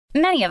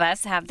Many of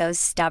us have those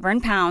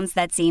stubborn pounds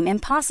that seem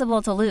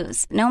impossible to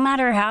lose, no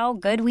matter how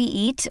good we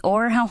eat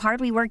or how hard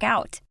we work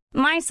out.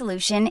 My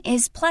solution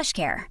is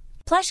PlushCare.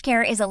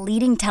 PlushCare is a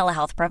leading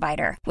telehealth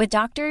provider with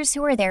doctors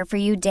who are there for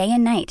you day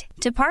and night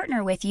to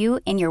partner with you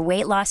in your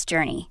weight loss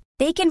journey.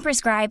 They can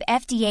prescribe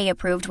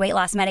FDA-approved weight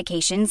loss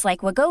medications like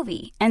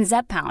Wegovy and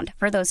Zepbound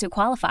for those who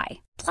qualify.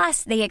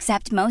 Plus, they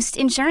accept most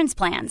insurance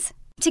plans.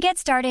 To get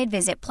started,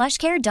 visit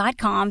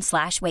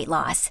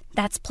plushcare.com/weightloss.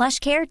 That's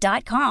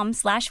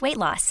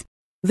plushcare.com/weightloss.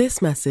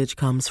 This message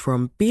comes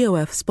from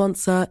BOF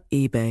sponsor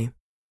eBay.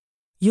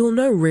 You'll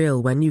know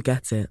real when you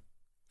get it.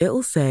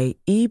 It'll say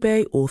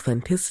eBay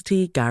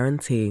Authenticity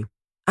Guarantee.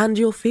 And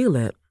you'll feel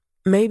it.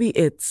 Maybe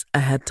it's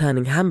a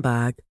head-turning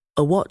handbag,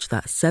 a watch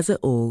that says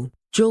it all,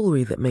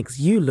 jewelry that makes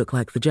you look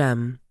like the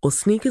gem, or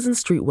sneakers and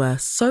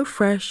streetwear so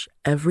fresh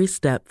every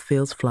step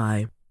feels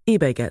fly.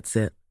 eBay gets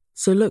it.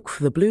 So look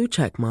for the blue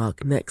check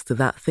mark next to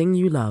that thing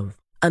you love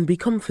and be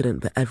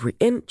confident that every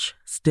inch,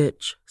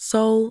 stitch,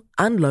 sole,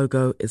 and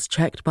logo is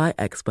checked by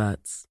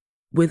experts.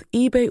 With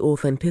eBay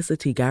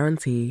Authenticity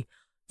Guarantee,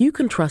 you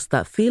can trust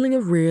that feeling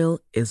of real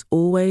is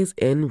always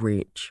in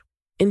reach.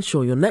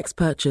 Ensure your next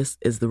purchase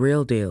is the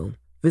real deal.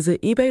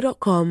 Visit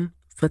ebay.com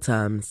for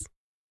terms.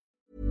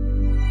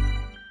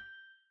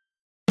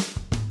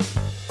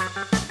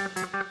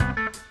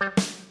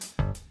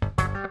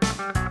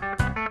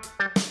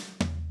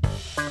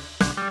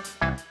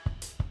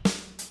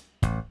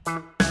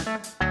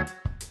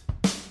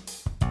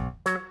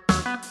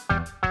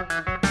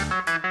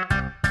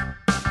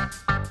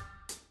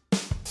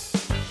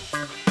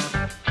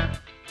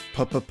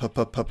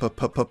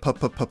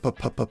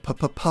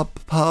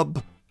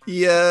 Pub.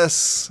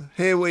 Yes,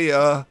 here we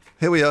are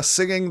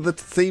singing the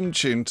theme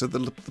tune to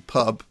the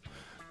pub.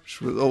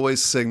 Which will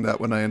always sing that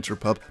when I enter a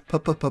pub.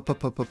 Pub.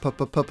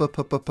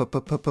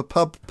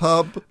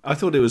 I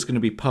thought it was going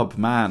to be Pub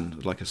Man,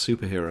 like a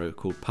superhero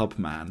called Pub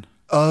Man.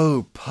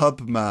 Oh,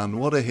 Pub Man,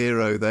 what a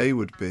hero they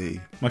would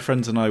be. My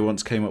friends and I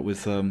once came up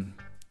with,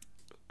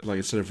 like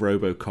instead of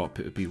RoboCop,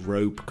 it would be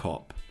Robe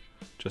Cop.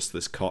 Just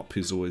this cop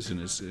who's always in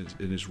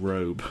his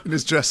robe. In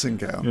his dressing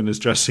gown. In his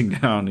dressing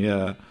gown,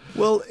 yeah.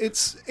 Well,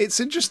 it's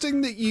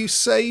interesting that you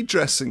say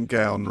dressing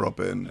gown,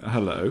 Robin.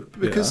 Hello.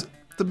 Because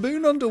The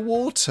Moon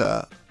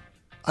Underwater,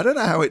 I don't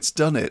know how it's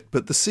done it,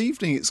 but this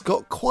evening it's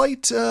got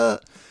quite a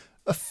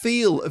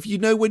feel of,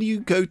 when you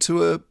go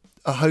to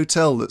a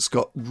hotel that's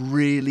got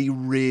really,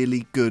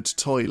 really good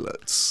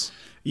toilets.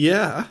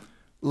 Yeah.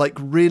 Like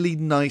really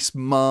nice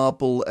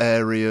marble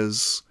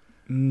areas.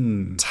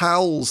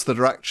 Towels that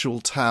are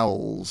actual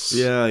towels.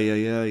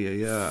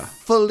 Yeah.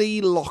 Fully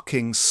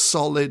locking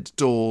solid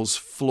doors,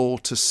 floor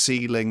to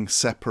ceiling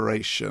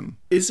separation.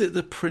 Is it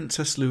the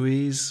Princess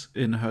Louise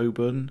in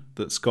Holborn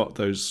that's got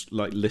those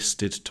like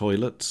listed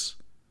toilets?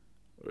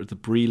 Or the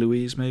Brie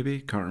Louise maybe?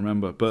 Can't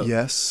remember. But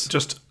yes.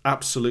 Just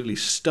absolutely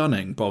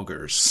stunning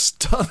boggers.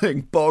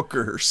 Stunning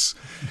boggers.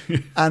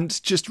 And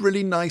just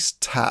really nice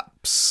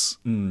taps.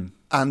 And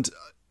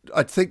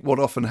I think what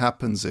often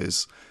happens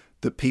is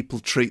that people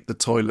treat the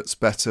toilets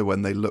better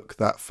when they look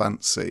that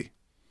fancy,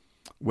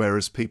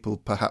 whereas people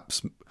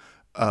perhaps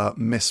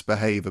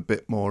misbehave a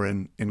bit more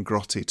in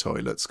grotty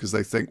toilets because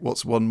they think,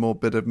 what's one more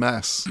bit of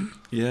mess?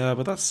 Yeah,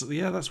 but that's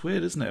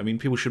weird, isn't it? I mean,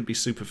 people shouldn't be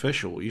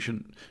superficial. You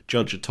shouldn't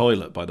judge a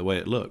toilet by the way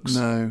it looks.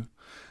 No.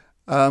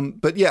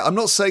 But yeah, I'm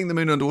not saying the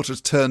Moon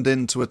Underwater's turned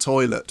into a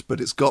toilet,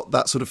 but it's got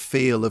that sort of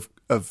feel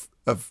of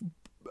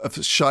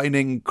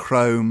shining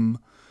chrome,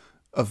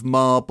 of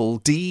marble,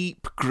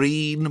 deep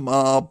green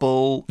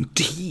marble.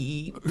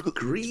 Deep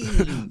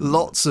green.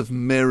 Lots of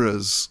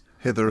mirrors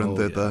hither and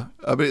thither.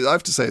 Yeah. I mean, I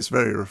have to say it's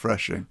very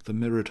refreshing. The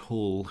mirrored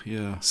hall,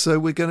 yeah. So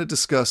we're going to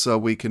discuss our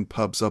week in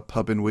pubs, our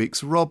pub in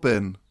weeks.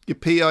 Robin, your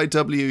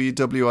PIW, your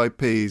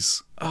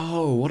WIPs.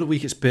 Oh, what a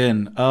week it's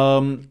been.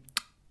 I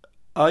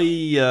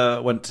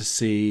went to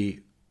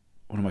see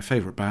one of my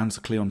favourite bands,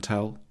 the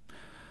Clientele,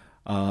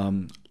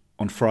 on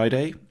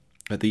Friday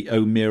at the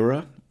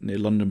O'Meara near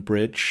London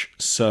Bridge.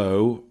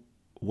 So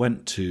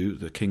went to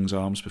the King's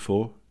Arms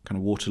before, kind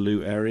of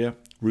Waterloo area,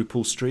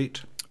 Rupel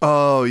Street.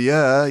 Oh,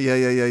 yeah.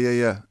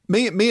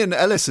 Me and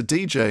Ellis are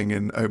DJing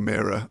in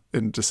O'Meara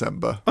in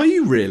December. Are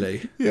you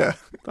really? Yeah.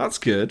 That's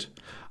good.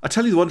 I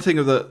tell you, the one thing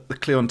of the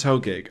Clientele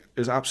gig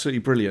is absolutely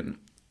brilliant.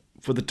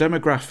 For the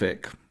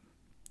demographic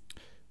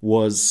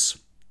was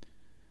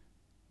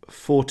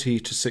 40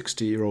 to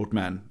 60-year-old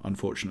men,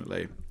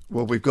 unfortunately.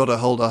 Well, we've got to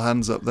hold our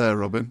hands up there,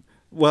 Robin.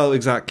 Well,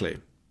 exactly.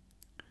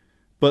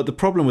 But the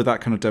problem with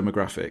that kind of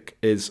demographic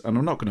is, and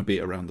I'm not going to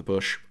beat around the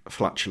bush,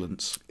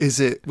 flatulence. Was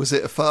it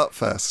a fart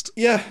fest?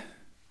 Yeah,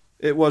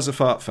 it was a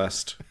fart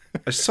fest.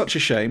 It's such a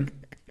shame.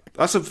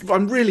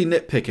 I'm really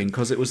nitpicking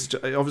because it was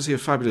obviously a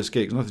fabulous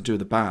gig. It's nothing to do with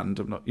the band.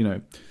 I'm not,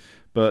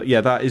 but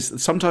yeah, that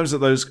is sometimes at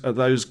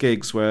those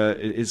gigs where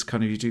it is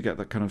kind of, you do get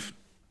that kind of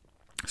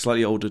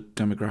slightly older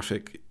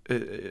demographic.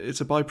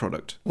 It's a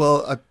byproduct.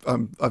 Well,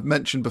 I've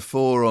mentioned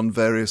before on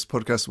various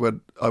podcasts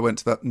when I went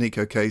to that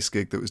Nico Case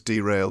gig that was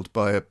derailed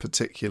by a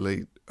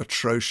particularly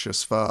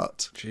atrocious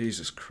fart.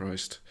 Jesus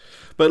Christ.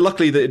 But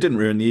luckily that it didn't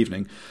ruin the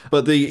evening.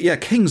 But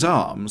King's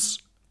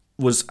Arms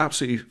was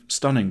absolutely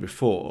stunning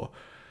before.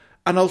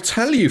 And I'll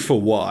tell you for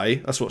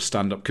why. That's what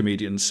stand-up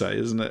comedians say,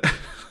 isn't it?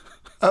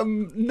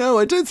 No,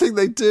 I don't think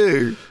they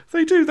do.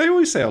 They do. They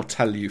always say, I'll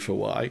tell you for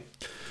why.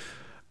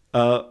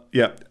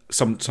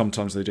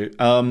 Sometimes they do.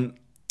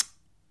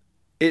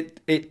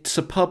 It's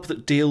a pub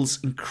that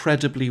deals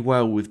incredibly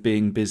well with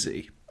being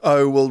busy.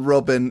 Oh, well,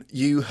 Robin,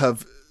 you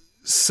have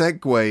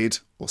segued,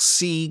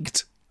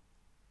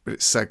 but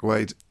it's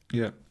segued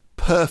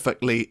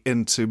perfectly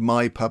into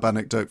my pub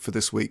anecdote for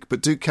this week.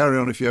 But do carry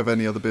on if you have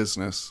any other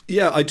business.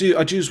 Yeah, I do.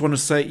 I just want to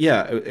say,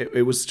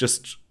 it was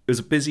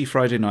a busy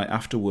Friday night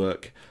after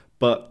work,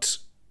 but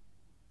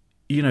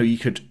I'm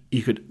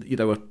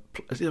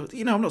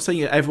not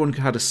saying everyone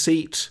had a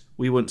seat.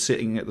 We weren't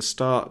sitting at the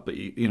start, but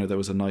there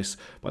was a nice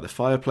by the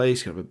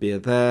fireplace. You could have a beer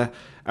there,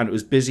 and it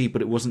was busy,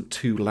 but it wasn't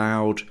too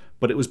loud.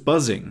 But it was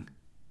buzzing,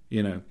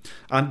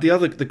 And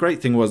the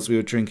great thing was we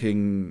were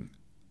drinking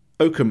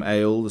Oakham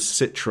Ale, the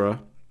Citra,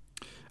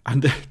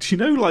 and do you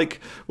know, like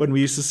when we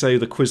used to say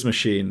the quiz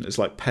machine is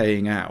like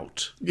paying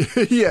out?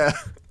 Yeah.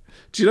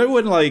 Do you know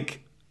when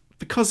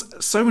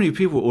because so many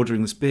people were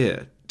ordering this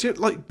beer?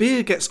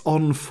 Beer gets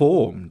on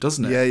form,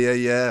 doesn't it?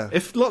 Yeah.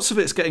 If lots of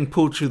it's getting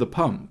pulled through the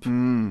pump,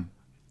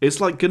 it's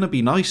going to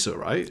be nicer,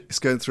 right? It's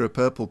going through a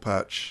purple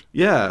patch.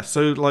 Yeah,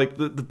 so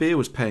the beer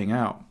was paying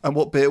out. And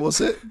what beer was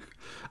it?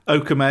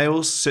 Oakham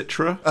Ales,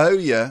 Citra. Oh,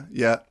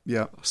 yeah.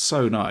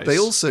 So nice. They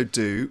also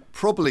do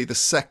probably the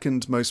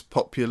second most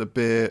popular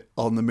beer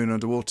on the Moon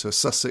Underwater,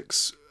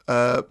 Sussex.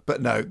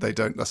 But no, they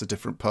don't. That's a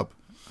different pub.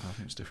 I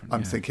think it's different.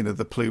 I'm thinking of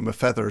the Plume of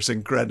Feathers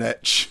in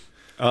Greenwich.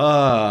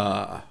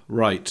 Ah,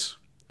 right.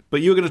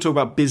 But you were going to talk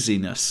about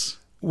busyness.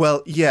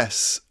 Well,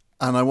 yes.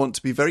 And I want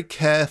to be very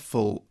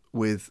careful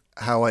with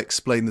how I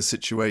explain the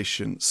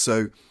situation.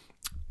 So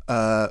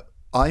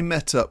I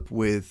met up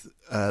with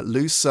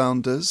Lou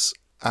Sanders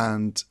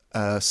and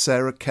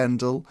Sarah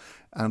Kendall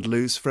and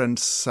Lou's friend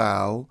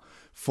Sal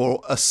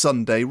for a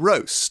Sunday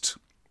roast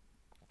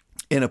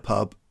in a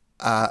pub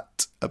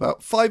at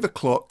about 5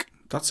 o'clock.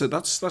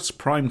 That's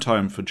prime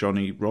time for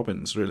Johnny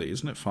Robbins, really,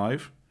 isn't it?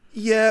 5?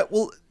 Yeah,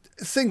 well,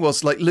 the thing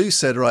was, Lou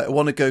said, right, I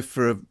want to go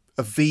for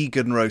a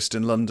vegan roast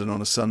in London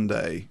on a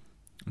Sunday.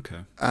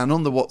 Okay. And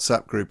on the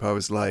WhatsApp group, I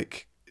was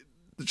like,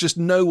 just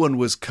no one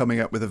was coming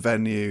up with a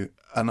venue.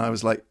 And I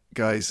was like,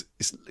 guys,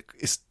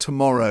 it's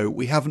tomorrow.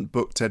 We haven't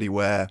booked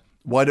anywhere.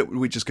 Why don't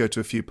we just go to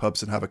a few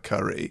pubs and have a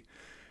curry?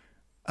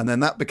 And then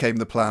that became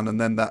the plan, and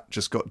then that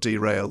just got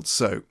derailed.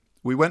 So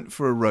we went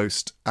for a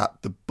roast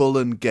at the Bull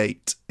and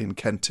Gate in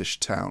Kentish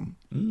Town.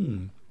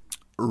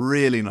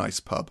 Really nice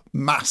pub.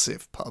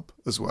 Massive pub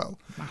as well.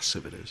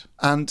 Massive it is.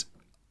 And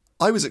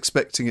I was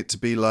expecting it to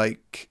be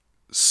like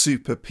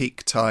super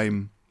peak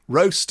time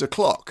roast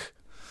o'clock.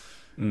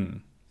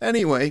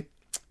 Anyway,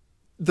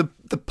 the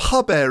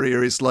pub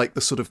area is like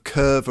the sort of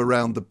curve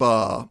around the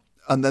bar,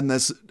 and then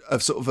there's a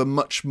sort of a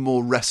much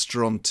more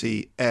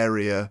restaurant-y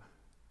area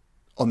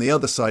on the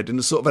other side in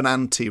a sort of an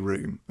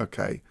ante-room,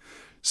 okay?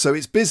 So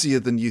it's busier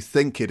than you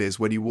think it is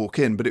when you walk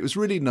in, but it was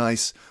really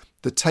nice.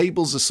 The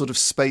tables are sort of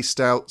spaced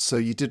out, so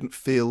you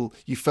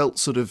felt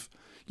sort of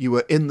you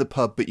were in the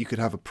pub, but you could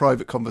have a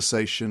private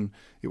conversation.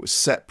 It was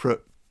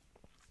separate.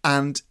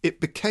 And it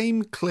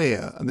became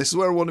clear, and this is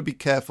where I want to be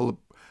careful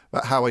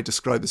about how I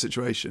describe the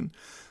situation,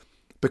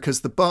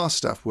 because the bar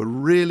staff were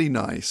really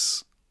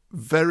nice,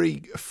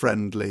 very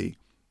friendly,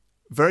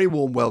 very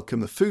warm welcome.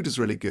 The food is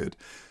really good.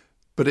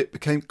 But it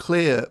became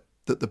clear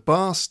that the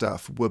bar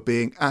staff were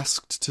being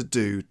asked to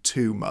do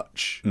too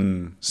much.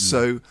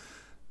 So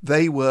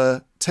they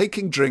were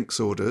taking drinks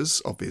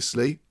orders,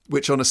 obviously,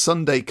 which on a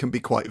Sunday can be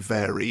quite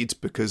varied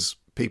because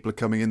people are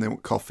coming in, they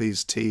want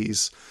coffees,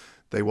 teas,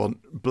 they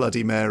want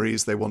Bloody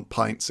Marys, they want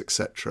pints,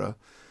 etc.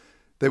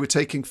 They were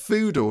taking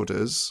food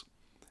orders.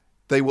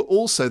 They were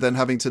also then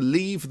having to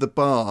leave the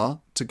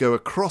bar to go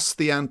across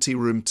the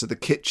ante-room to the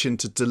kitchen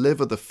to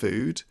deliver the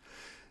food.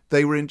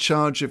 They were in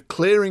charge of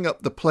clearing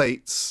up the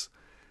plates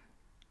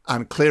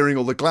and clearing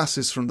all the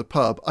glasses from the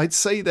pub. I'd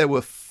say there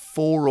were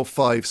 4 or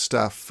 5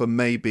 staff for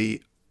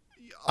maybe,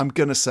 I'm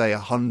going to say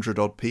 100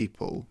 odd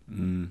people.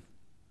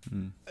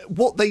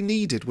 What they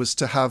needed was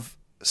to have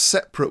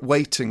separate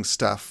waiting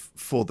staff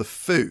for the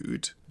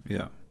food.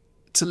 Yeah.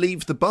 To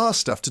leave the bar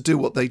staff to do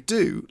what they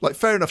do. Like,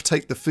 fair enough,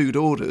 take the food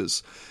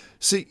orders.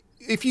 See,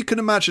 if you can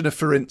imagine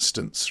for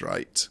instance,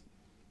 right,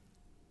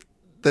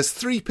 there's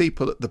 3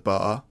 people at the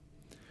bar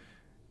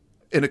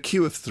in a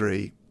queue of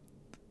 3.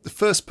 The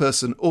first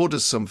person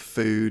orders some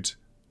food.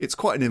 It's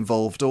quite an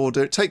involved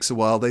order. It takes a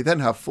while. They then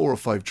have 4 or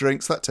 5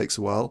 drinks. That takes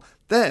a while.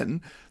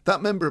 Then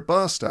that member of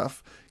bar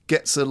staff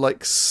gets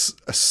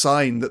a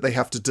sign that they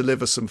have to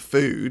deliver some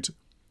food.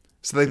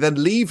 So they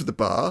then leave the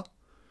bar.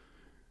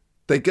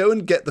 They go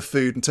and get the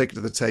food and take it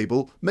to the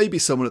table. Maybe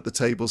someone at the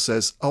table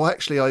says, oh,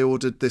 actually, I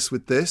ordered this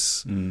with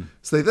this.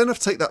 So they then have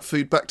to take that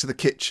food back to the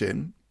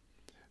kitchen,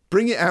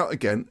 bring it out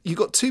again. You've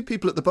got 2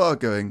 people at the bar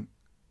going,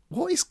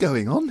 what is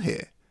going on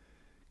here?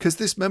 Because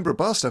this member of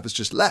bar staff has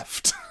just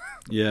left.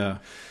 Yeah.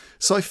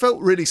 So I felt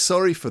really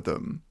sorry for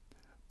them,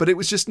 but it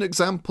was just an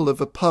example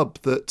of a pub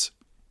that,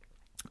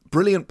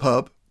 brilliant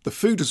pub, the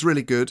food was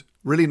really good,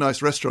 really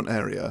nice restaurant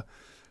area,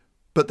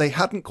 but they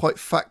hadn't quite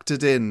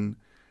factored in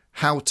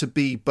how to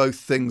be both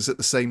things at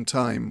the same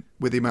time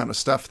with the amount of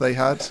staff they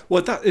had.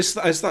 Well, that's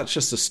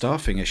just a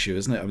staffing issue,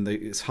 isn't it? I mean,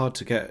 it's hard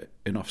to get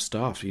enough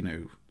staff,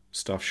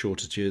 staff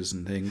shortages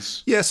and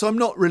things. Yeah, so I'm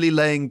not really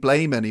laying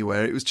blame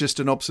anywhere. It was just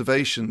an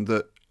observation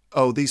that,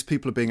 these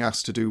people are being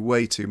asked to do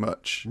way too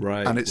much.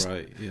 Right, and it's,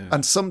 right, yeah.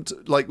 And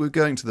we were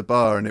going to the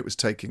bar and it was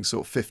taking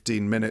sort of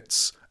 15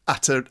 minutes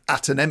at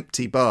an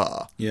empty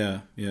bar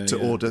to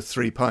order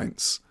 3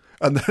 pints.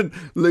 And then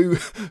Lou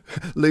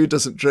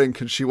doesn't drink,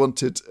 and she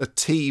wanted a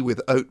tea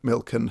with oat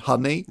milk and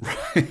honey.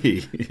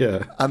 Right,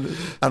 yeah. And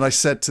I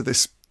said to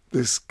this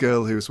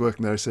girl who was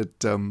working there, I said,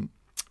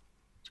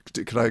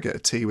 could I get a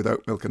tea with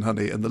oat milk and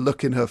honey? And the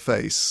look in her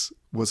face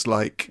was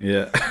like,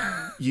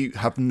 you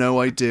have no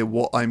idea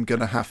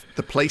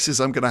the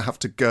places I'm going to have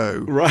to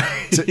go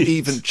to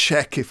even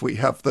check if we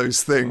have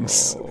those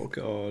things. Oh,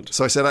 God.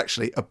 So I said,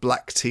 actually, a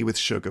black tea with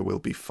sugar will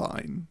be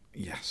fine.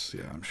 Yes,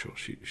 yeah, I'm sure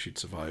she'd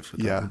survive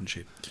with that, wouldn't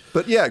she?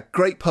 But yeah,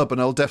 great pub, and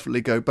I'll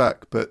definitely go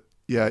back. But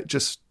yeah,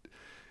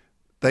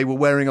 they were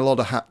wearing a lot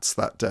of hats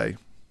that day.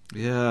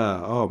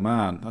 Yeah, oh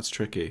man, that's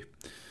tricky.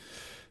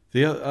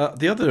 The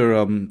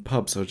other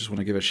pubs I just want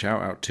to give a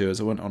shout out to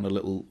is I went on a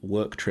little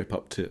work trip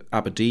up to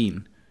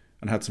Aberdeen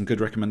and had some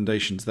good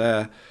recommendations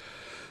there.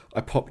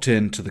 I popped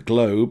into the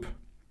Globe,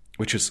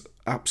 which is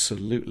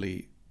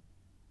absolutely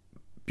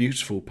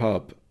beautiful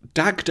pub.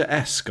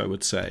 Dagda-esque, I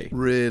would say.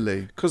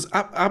 Really? Because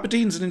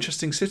Aberdeen's an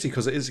interesting city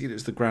because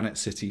it's the Granite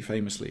City,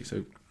 famously.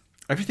 So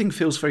everything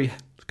feels very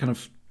kind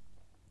of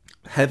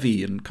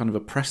heavy and kind of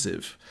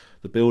oppressive,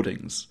 the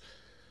buildings.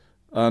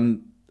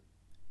 And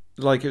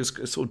like it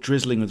was sort of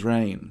drizzling with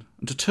rain.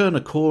 And to turn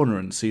a corner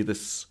and see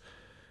this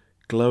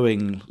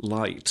glowing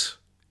light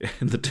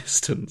in the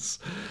distance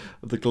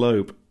of the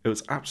Globe, it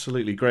was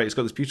absolutely great. It's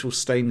got this beautiful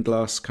stained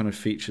glass kind of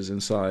features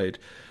inside.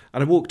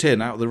 And I walked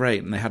in out of the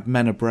rain and they had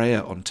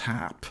Menabrea on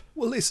tap.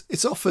 Well,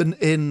 it's often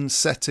in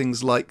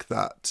settings like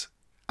that,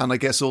 and I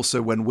guess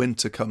also when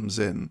winter comes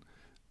in,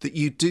 that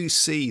you do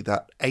see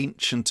that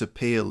ancient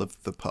appeal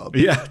of the pub.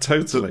 Yeah,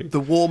 totally.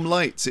 The warm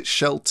lights, its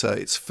shelter,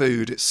 its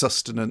food, its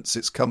sustenance,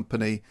 its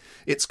company,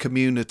 its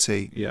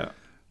community. Yeah,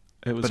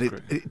 it was great.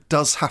 But it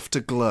does have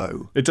to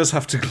glow. It does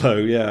have to glow,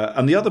 yeah.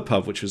 And the other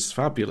pub, which was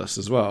fabulous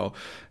as well,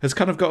 has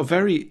kind of got a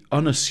very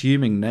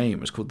unassuming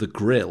name. It's called The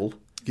Grill.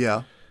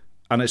 Yeah.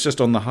 And it's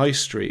just on the high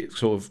street,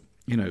 sort of,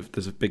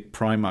 there's a big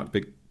Primark,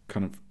 big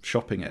kind of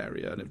shopping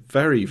area, and a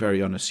very,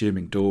 very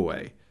unassuming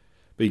doorway.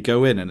 But you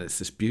go in and it's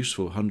this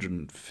beautiful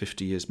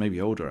 150 years,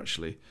 maybe older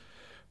actually,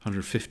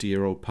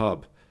 150-year-old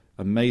pub.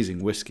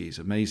 Amazing whiskies,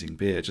 amazing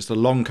beer. Just a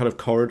long kind of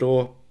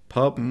corridor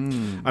pub.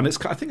 And I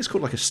think it's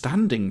called like a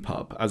standing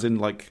pub, as in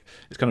like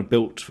it's kind of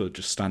built for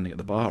just standing at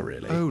the bar,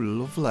 really. Oh,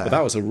 lovely. But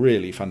that was a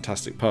really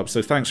fantastic pub.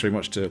 So thanks very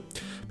much to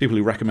people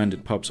who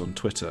recommended pubs on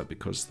Twitter,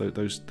 because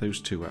those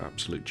two were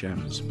absolute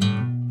gems.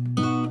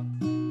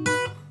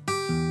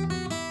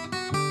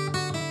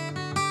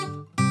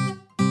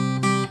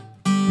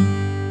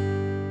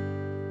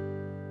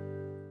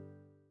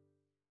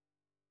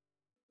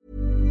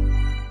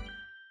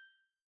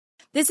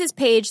 This is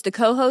Paige, the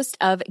co-host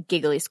of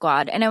Giggly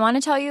Squad, and I want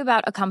to tell you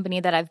about a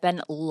company that I've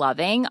been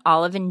loving,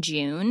 Olive &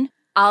 June.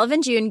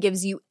 Olive & June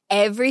gives you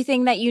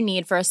everything that you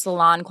need for a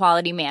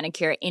salon-quality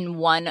manicure in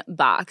one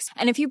box.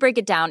 And if you break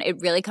it down, it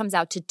really comes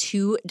out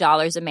to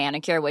 $2 a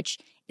manicure, which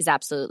is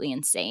absolutely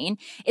insane.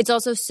 It's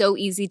also so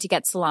easy to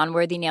get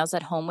salon-worthy nails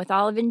at home with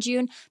Olive &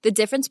 June. The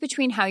difference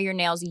between how your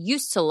nails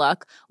used to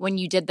look when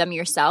you did them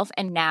yourself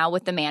and now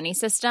with the Mani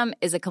system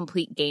is a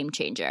complete game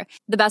changer.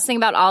 The best thing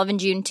about Olive &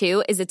 June,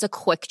 too, is it's a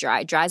quick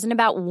dry. Dries in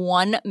about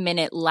 1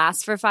 minute,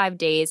 lasts for 5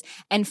 days,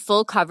 and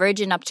full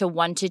coverage in up to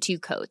 1 to 2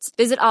 coats.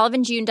 Visit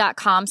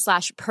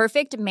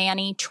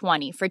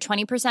oliveandjune.com/perfectmani20 for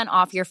 20%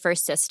 off your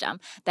first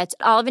system. That's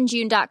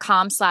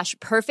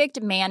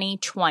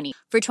oliveandjune.com/perfectmani20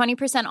 for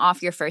 20%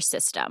 off your first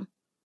system.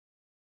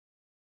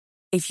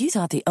 If you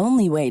thought the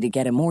only way to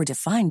get a more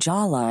defined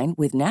jawline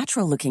with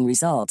natural-looking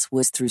results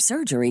was through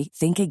surgery,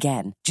 think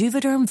again.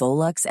 Juvederm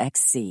Volux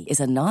XC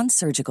is a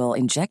non-surgical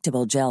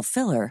injectable gel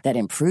filler that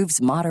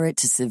improves moderate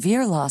to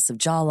severe loss of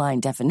jawline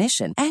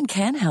definition and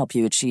can help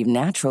you achieve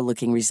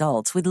natural-looking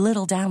results with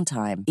little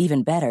downtime.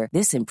 Even better,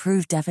 this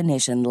improved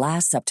definition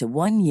lasts up to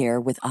 1 year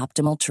with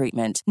optimal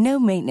treatment. No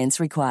maintenance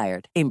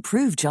required.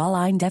 Improve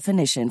jawline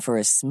definition for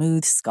a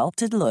smooth,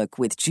 sculpted look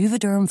with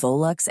Juvederm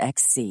Volux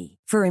XC.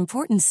 For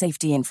important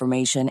safety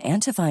information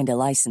and to find a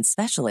licensed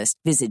specialist,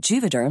 visit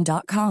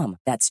Juvederm.com.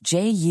 That's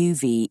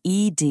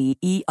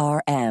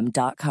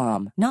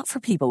JUVEDERM.com. Not for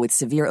people with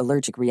severe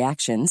allergic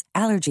reactions,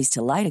 allergies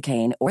to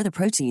lidocaine, or the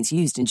proteins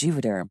used in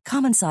Juvederm.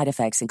 Common side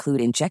effects include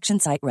injection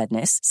site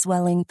redness,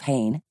 swelling,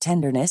 pain,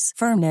 tenderness,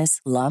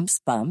 firmness, lumps,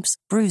 bumps,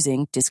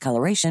 bruising,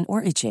 discoloration,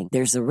 or itching.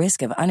 There's a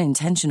risk of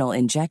unintentional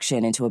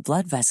injection into a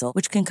blood vessel,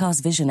 which can cause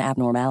vision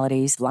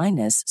abnormalities,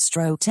 blindness,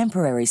 stroke,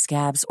 temporary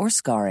scabs, or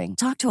scarring.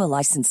 Talk to a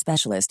licensed specialist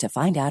specialist to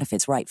find out if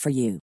it's right for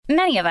you.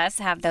 Many of us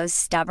have those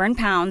stubborn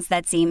pounds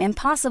that seem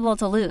impossible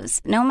to lose,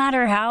 no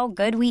matter how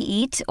good we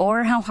eat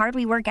or how hard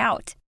we work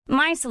out.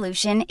 My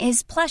solution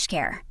is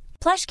PlushCare.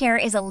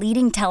 PlushCare is a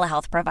leading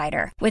telehealth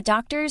provider with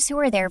doctors who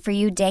are there for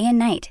you day and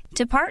night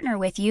to partner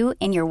with you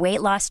in your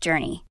weight loss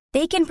journey.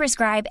 They can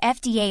prescribe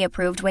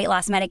FDA-approved weight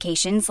loss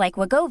medications like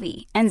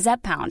Wegovy and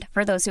Zepbound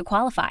for those who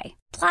qualify.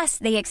 Plus,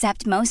 they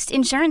accept most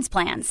insurance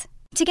plans.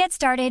 To get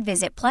started,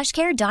 visit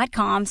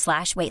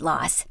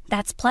plushcare.com/weightloss.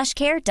 That's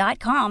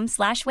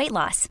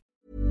plushcare.com/weightloss.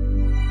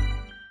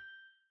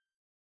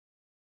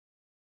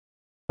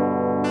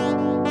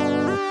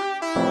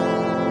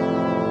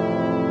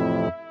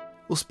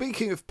 Well,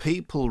 speaking of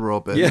people,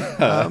 Robin,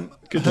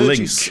 good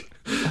link.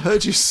 I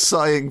heard you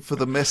sighing for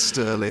the mist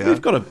earlier.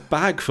 We've got a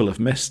bag full of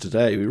mist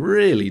today. We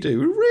really do.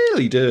 We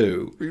really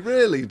do. We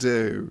really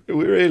do.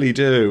 We really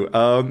do.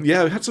 We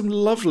had some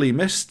lovely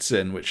mists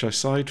in, which I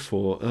sighed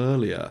for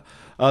earlier.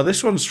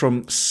 This one's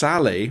from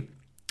Sally.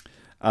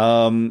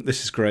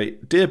 This is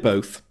great. Dear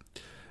both,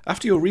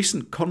 after your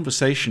recent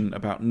conversation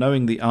about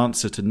knowing the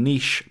answer to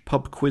niche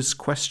pub quiz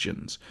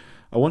questions,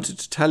 I wanted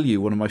to tell you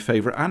one of my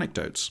favourite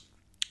anecdotes.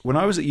 When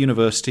I was at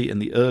university in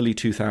the early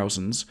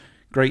 2000s,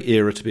 great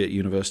era to be at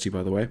university,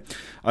 by the way,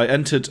 I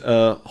entered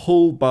a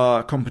hall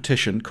bar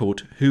competition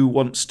called Who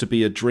Wants to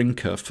Be a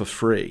Drinker for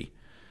Free,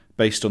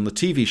 based on the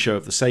TV show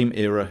of the same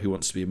era, Who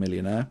Wants to Be a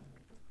Millionaire.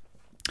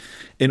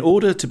 In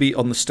order to be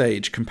on the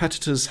stage,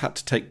 competitors had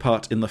to take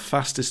part in the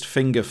fastest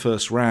finger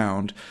first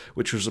round,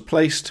 which was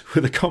replaced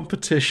with a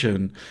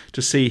competition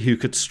to see who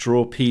could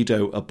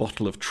straw-pedo a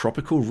bottle of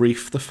Tropical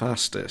Reef the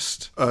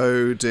fastest.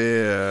 Oh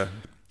dear.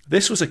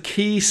 This was a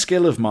key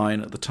skill of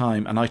mine at the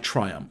time, and I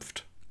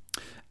triumphed.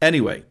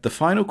 Anyway, the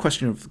final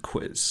question of the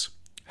quiz,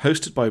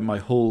 hosted by my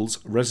hall's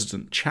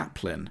resident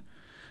chaplain,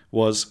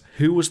 was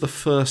who was the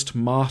first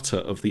martyr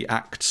of the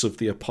Acts of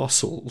the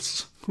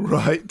Apostles?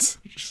 Right.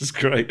 Which is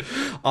great.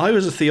 I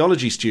was a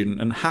theology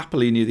student and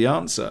happily knew the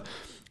answer.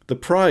 The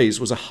prize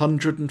was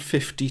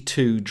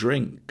 152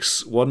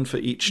 drinks, one for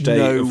each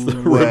day of the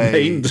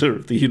remainder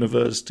of the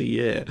university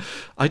year.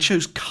 I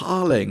chose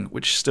Carling,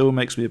 which still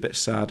makes me a bit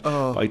sad.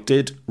 But I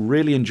did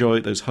really enjoy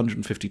those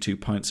 152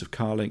 pints of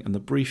Carling and the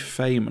brief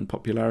fame and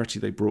popularity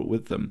they brought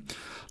with them.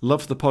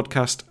 Love the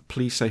podcast.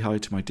 Please say hi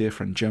to my dear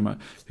friend Gemma,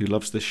 who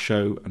loves this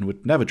show and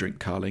would never drink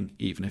Carling,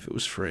 even if it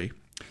was free.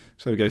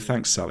 So there we go.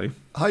 Thanks, Sally.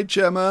 Hi,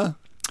 Gemma.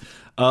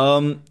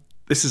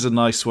 This is a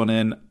nice one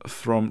in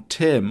from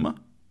Tim.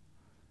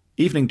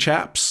 Evening,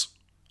 chaps.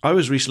 I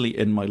was recently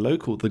in my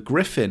local, the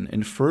Griffin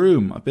in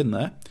Frome. I've been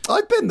there.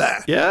 I've been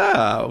there.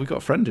 Yeah, we got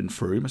a friend in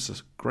Frome. It's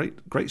a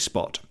great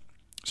spot.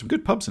 Some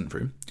good pubs in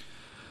Frome.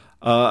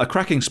 A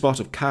cracking spot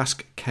of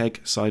cask,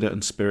 keg, cider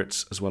and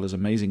spirits, as well as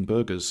amazing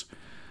burgers.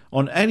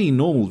 On any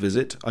normal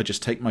visit, I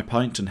just take my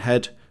pint and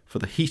head for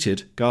the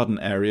heated garden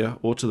area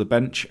or to the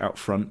bench out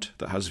front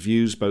that has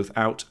views both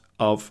out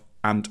of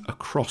and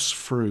across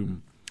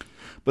Frome.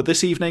 But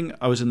this evening,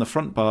 I was in the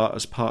front bar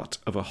as part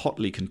of a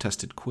hotly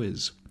contested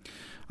quiz.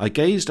 I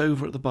gazed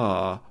over at the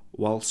bar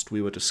whilst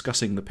we were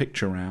discussing the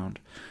picture round,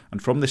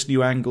 and from this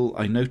new angle,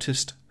 I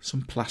noticed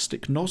some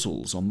plastic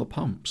nozzles on the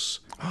pumps.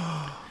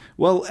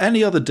 Well,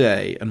 any other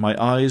day, and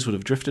my eyes would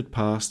have drifted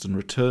past and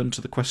returned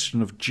to the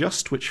question of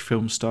just which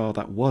film star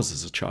that was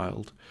as a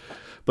child.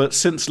 But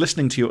since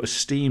listening to your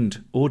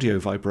esteemed audio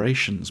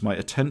vibrations, my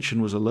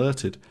attention was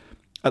alerted.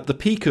 At the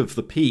peak of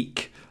the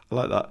peak, I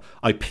like that,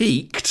 I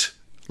peeked...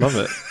 Love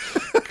it.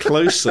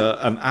 Closer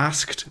and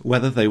asked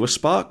whether they were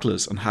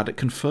sparklers and had it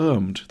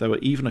confirmed. There were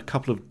even a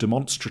couple of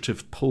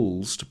demonstrative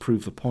pulls to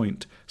prove the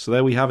point. So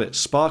there we have it.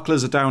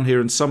 Sparklers are down here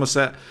in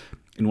Somerset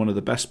in one of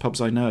the best pubs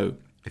I know.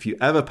 If you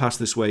ever pass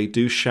this way,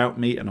 do shout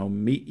me and I'll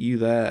meet you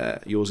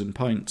there. Yours in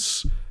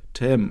pints,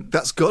 Tim.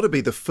 That's got to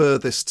be the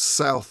furthest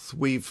south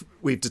we've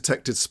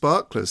detected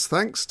sparklers.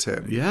 Thanks,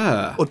 Tim.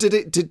 Yeah. Or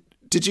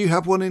did you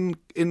have one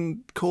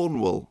in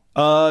Cornwall?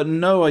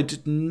 No, I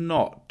did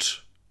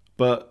not.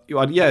 But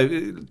yeah,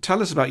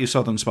 tell us about your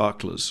Southern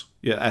Sparklers.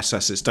 Yeah,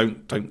 SSs.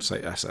 Don't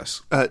say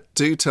SS.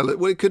 Do tell it.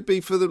 Well, it could be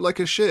for like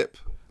a ship.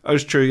 Oh,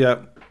 it's true.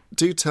 Yeah.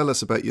 Do tell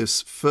us about your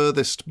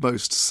furthest,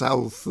 most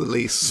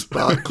southerly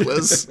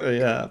sparklers.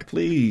 Yeah,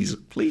 please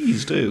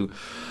do.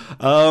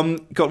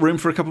 Got room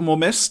for a couple more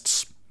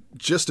mists?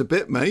 Just a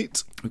bit,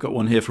 mate. We've got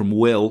one here from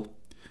Will.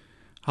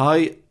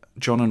 Hi,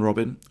 John and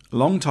Robin.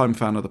 Long-time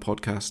fan of the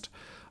podcast.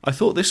 I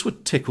thought this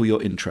would tickle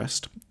your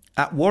interest.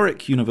 At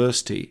Warwick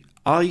University,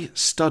 I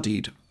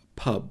studied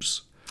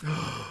pubs.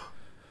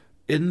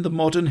 In the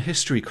modern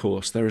history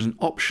course, there is an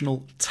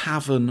optional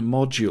tavern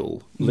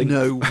module.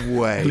 No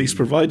way. At least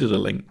provided a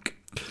link.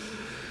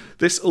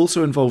 This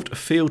also involved a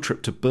field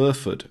trip to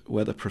Burford,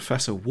 where the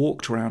professor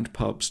walked around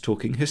pubs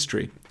talking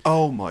history.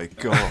 Oh my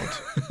God.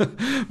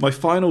 My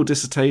final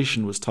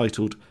dissertation was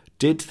titled,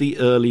 Did the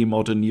Early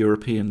Modern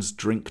Europeans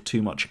Drink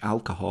Too Much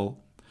Alcohol?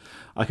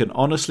 I can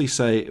honestly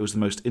say it was the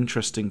most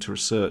interesting to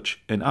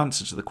research. In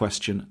answer to the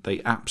question,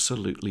 they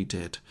absolutely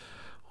did.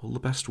 All the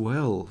best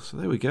will. So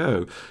there we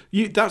go.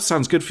 That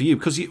sounds good for you,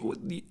 because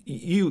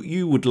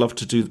you would love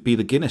to be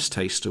the Guinness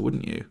taster,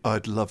 wouldn't you?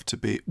 I'd love to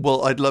be.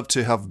 Well, I'd love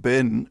to have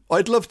been.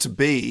 I'd love to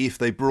be, if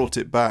they brought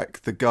it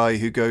back, the guy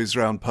who goes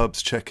round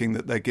pubs checking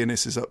that their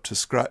Guinness is up to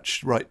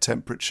scratch, right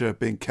temperature,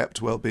 being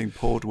kept well, being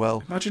poured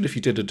well. Imagine if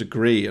you did a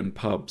degree in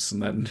pubs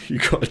and then you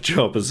got a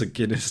job as a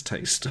Guinness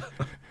taster.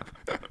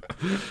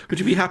 Would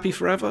you be happy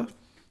forever?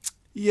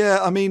 Yeah,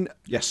 I mean...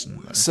 Yes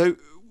and no.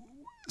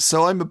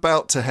 So I'm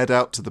about to head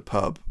out to the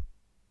pub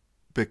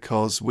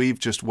because we've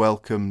just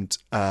welcomed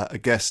a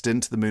guest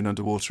into the Moon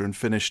Underwater and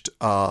finished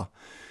our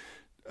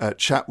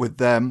chat with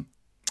them,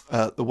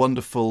 the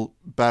wonderful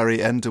Barry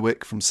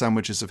Enderwick from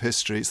Sandwiches of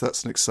History. So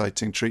that's an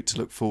exciting treat to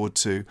look forward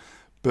to.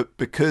 But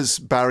because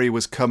Barry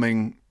was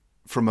coming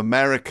from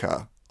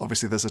America,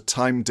 obviously there's a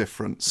time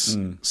difference.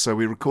 So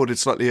we recorded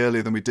slightly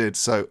earlier than we did.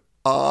 So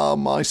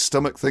my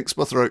stomach thinks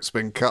my throat's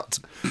been cut.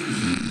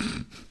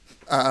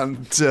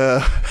 And...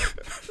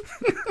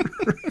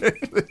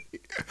 really,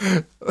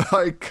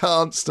 I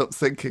can't stop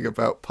thinking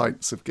about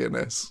pints of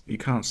Guinness. You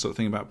can't stop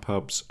thinking about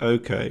pubs.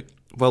 Okay.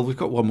 Well, we've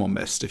got one more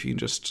mist, if you can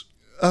just...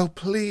 Oh,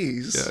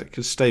 please. Yeah,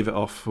 just stave it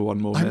off for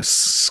one more I'm mist.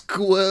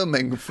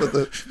 squirming for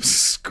the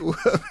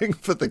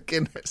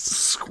Guinness.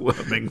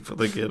 Squirming for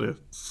the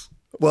Guinness.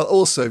 Well,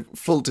 also,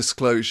 full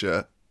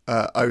disclosure,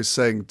 I was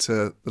saying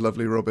to the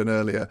lovely Robin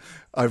earlier,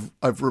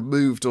 I've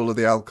removed all of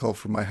the alcohol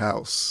from my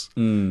house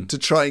to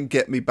try and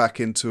get me back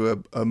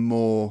into a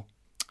more...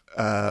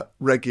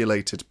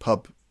 regulated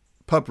pub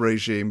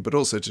regime, but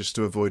also just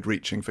to avoid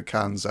reaching for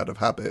cans out of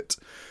habit.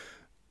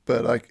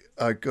 But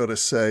I gotta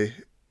say,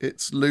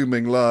 it's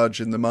looming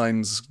large in the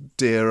mind's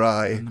dear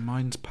eye. In the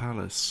mind's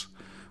palace.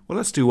 Well,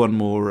 let's do one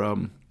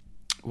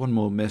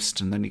more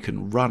mist, and then you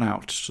can run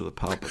out to the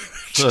pub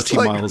 30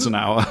 miles an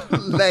hour.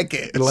 Leg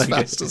it as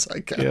fast as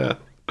I can. Yeah.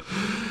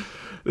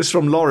 This is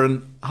from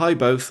Lauren. Hi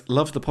both,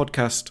 love the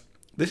podcast.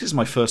 This is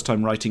my first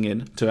time writing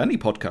in to any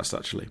podcast,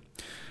 actually.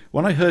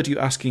 When I heard you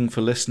asking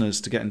for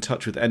listeners to get in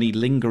touch with any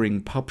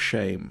lingering pub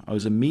shame, I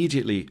was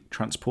immediately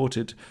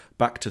transported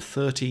back to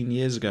 13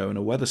 years ago in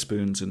a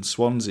Wetherspoons in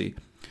Swansea,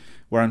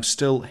 where I'm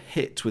still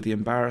hit with the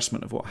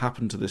embarrassment of what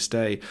happened to this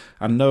day.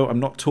 And no, I'm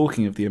not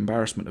talking of the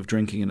embarrassment of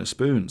drinking in a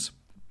Spoons.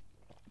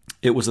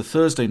 It was a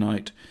Thursday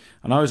night,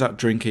 and I was out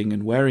drinking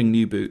and wearing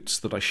new boots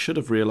that I should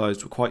have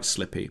realised were quite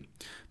slippy.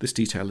 This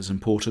detail is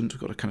important. We've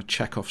got a kind of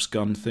Chekhov's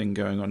gun thing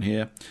going on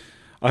here.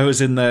 I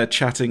was in there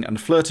chatting and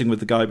flirting with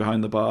the guy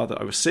behind the bar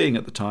that I was seeing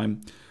at the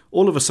time.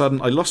 All of a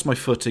sudden, I lost my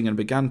footing and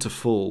began to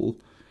fall.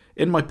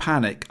 In my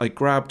panic, I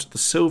grabbed the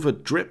silver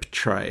drip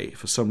tray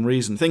for some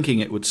reason, thinking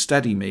it would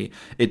steady me.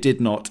 It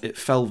did not. It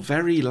fell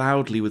very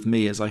loudly with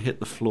me as I hit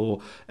the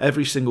floor.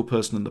 Every single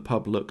person in the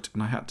pub looked,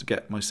 and I had to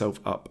get myself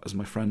up as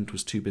my friend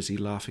was too busy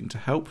laughing to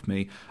help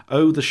me.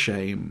 Oh, the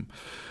shame.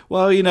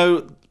 Well,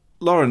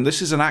 Lauren,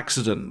 this is an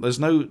accident. There's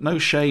no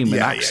shame in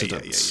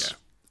accidents. Yeah.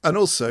 And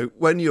also,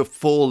 when you're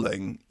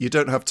falling, you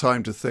don't have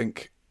time to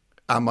think,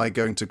 am I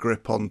going to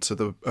grip onto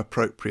the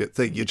appropriate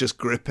thing? You're just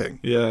gripping.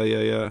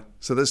 Yeah.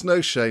 So there's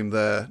no shame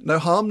there. No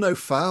harm, no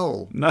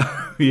foul. No,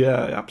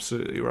 yeah,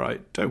 absolutely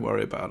right. Don't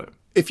worry about it.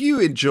 If you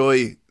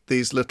enjoy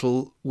these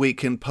little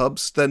weekend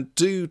pubs, then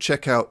do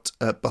check out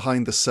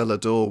Behind the Cellar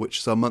Door, which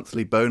is our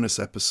monthly bonus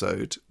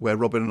episode, where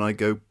Robin and I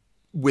go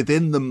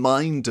within the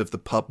mind of the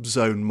pub's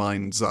own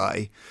mind's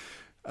eye.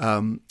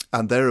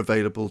 And they're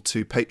available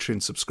to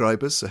Patreon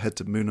subscribers, so head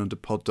to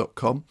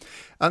moonunderpod.com.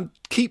 And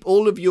keep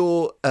all of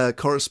your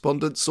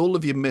correspondence, all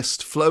of your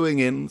mist flowing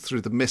in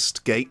through the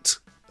mist gate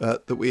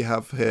that we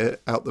have here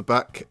out the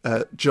back,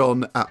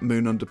 John at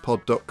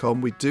moonunderpod.com.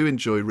 We do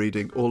enjoy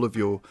reading all of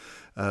your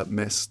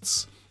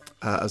mists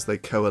as they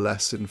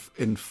coalesce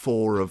in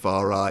four of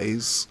our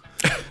eyes.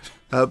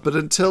 But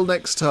until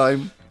next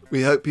time,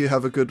 we hope you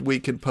have a good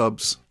week in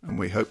pubs, and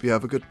we hope you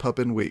have a good pub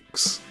in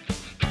weeks.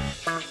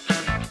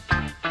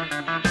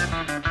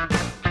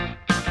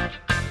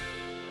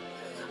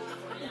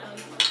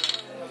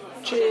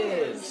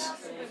 Cheers.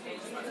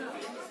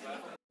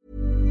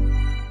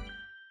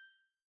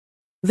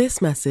 This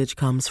message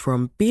comes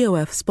from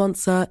BOF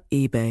sponsor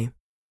eBay.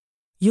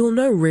 You'll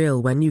know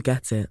real when you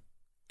get it.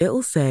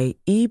 It'll say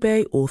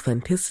eBay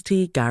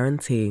Authenticity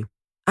Guarantee.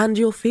 And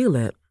you'll feel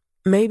it.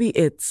 Maybe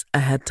it's a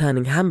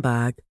head-turning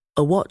handbag,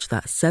 a watch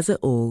that says it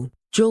all,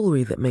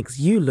 jewelry that makes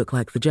you look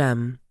like the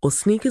gem, or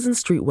sneakers and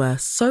streetwear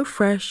so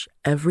fresh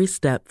every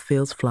step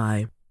feels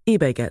fly.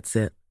 eBay gets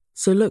it.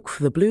 So look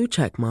for the blue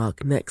check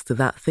mark next to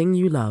that thing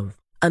you love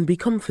and be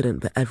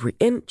confident that every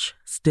inch,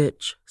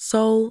 stitch,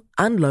 sole,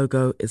 and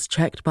logo is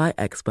checked by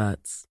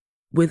experts.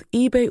 With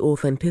eBay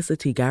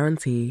Authenticity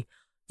Guarantee,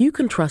 you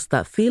can trust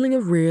that feeling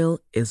of real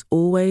is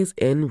always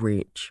in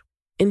reach.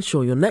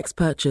 Ensure your next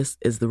purchase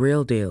is the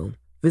real deal.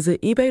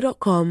 Visit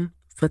ebay.com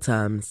for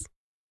terms.